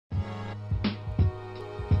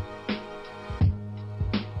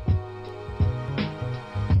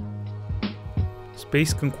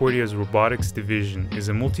Space Concordia's Robotics Division is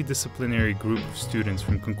a multidisciplinary group of students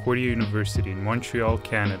from Concordia University in Montreal,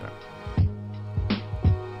 Canada.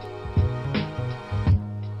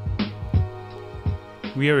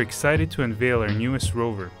 We are excited to unveil our newest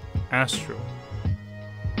rover, Astro.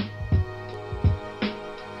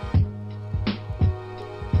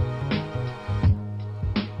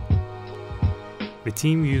 The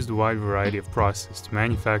team used a wide variety of processes to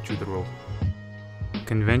manufacture the rover.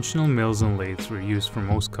 Conventional mills and lathes were used for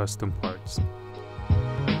most custom parts.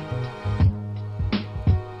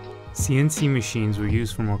 CNC machines were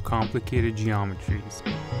used for more complicated geometries.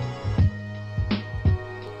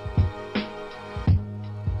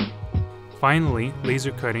 Finally,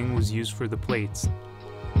 laser cutting was used for the plates.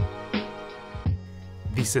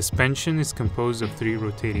 The suspension is composed of 3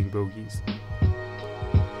 rotating bogies.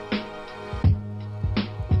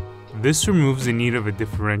 This removes the need of a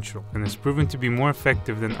differential and has proven to be more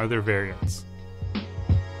effective than other variants.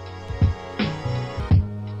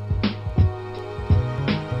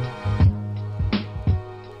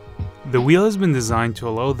 The wheel has been designed to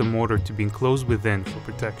allow the motor to be enclosed within for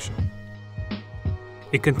protection.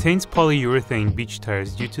 It contains polyurethane beach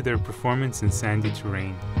tires due to their performance in sandy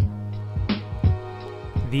terrain.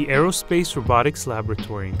 The Aerospace Robotics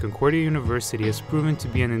Laboratory in Concordia University has proven to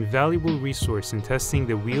be an invaluable resource in testing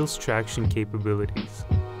the wheel's traction capabilities.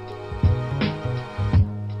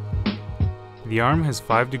 The arm has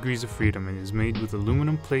 5 degrees of freedom and is made with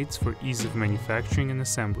aluminum plates for ease of manufacturing and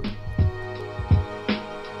assembly.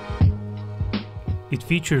 It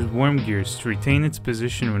features worm gears to retain its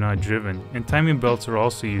position when not driven, and timing belts are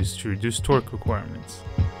also used to reduce torque requirements.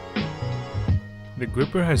 The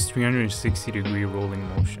gripper has 360-degree rolling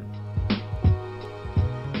motion.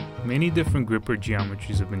 Many different gripper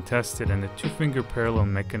geometries have been tested and the 2-finger parallel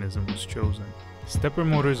mechanism was chosen. Stepper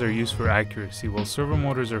motors are used for accuracy, while servo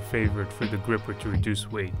motors are favored for the gripper to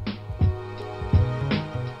reduce weight.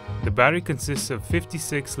 The battery consists of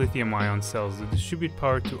 56 lithium-ion cells that distribute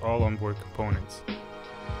power to all onboard components.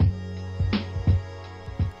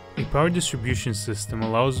 A power distribution system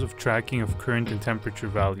allows of tracking of current and temperature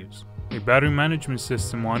values. A battery management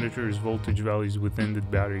system monitors voltage values within the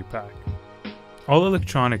battery pack. All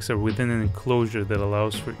electronics are within an enclosure that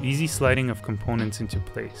allows for easy sliding of components into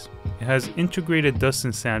place. It has integrated dust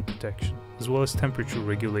and sand protection, as well as temperature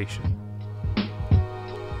regulation.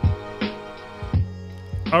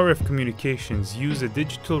 RF communications use a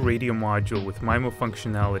digital radio module with MIMO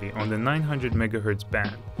functionality on the 900 MHz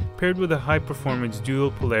band, paired with a high-performance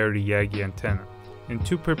dual polarity Yagi antenna, and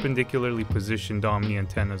 2 perpendicularly positioned Omni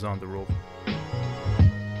antennas on the rover.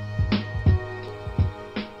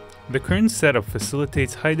 The current setup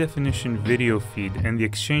facilitates high-definition video feed and the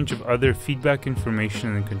exchange of other feedback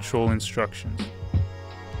information and control instructions.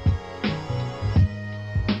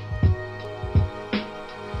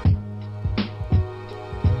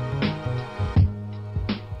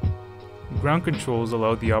 Ground controls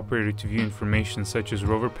allow the operator to view information such as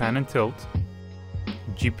rover pan and tilt,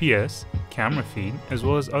 GPS, camera feed, as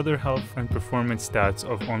well as other health and performance stats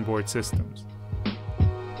of onboard systems.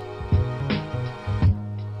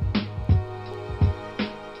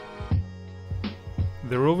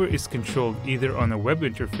 The rover is controlled either on a web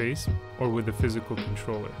interface or with a physical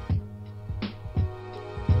controller.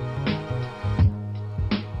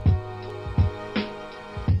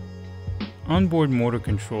 Onboard motor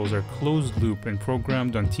controls are closed-loop and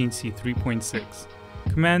programmed on TNC 3.6.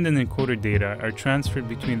 Command and encoder data are transferred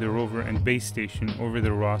between the rover and base station over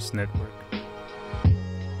the ROS network.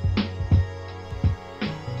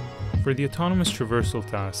 For the autonomous traversal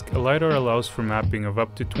task, a LiDAR allows for mapping of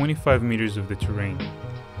up to 25 meters of the terrain.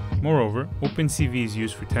 Moreover, OpenCV is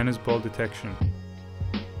used for tennis ball detection.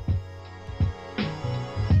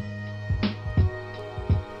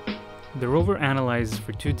 The rover analyzes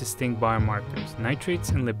for 2 distinct biomarkers, nitrates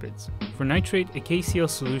and lipids. For nitrate, a KCl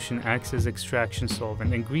solution acts as extraction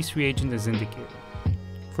solvent and grease reagent as indicator.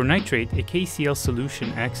 For nitrate, a KCl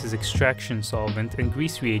solution acts as extraction solvent and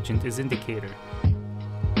grease reagent as indicator.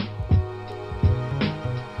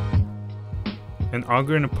 An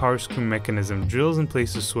auger and a power screw mechanism drills and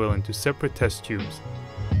places soil into separate test tubes.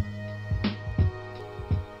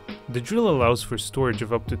 The drill allows for storage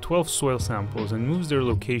of up to 12 soil samples and moves their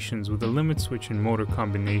locations with a limit switch and motor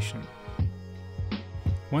combination.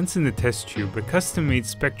 Once in the test tube, a custom-made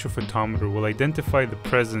spectrophotometer will identify the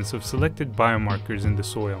presence of selected biomarkers in the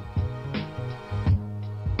soil.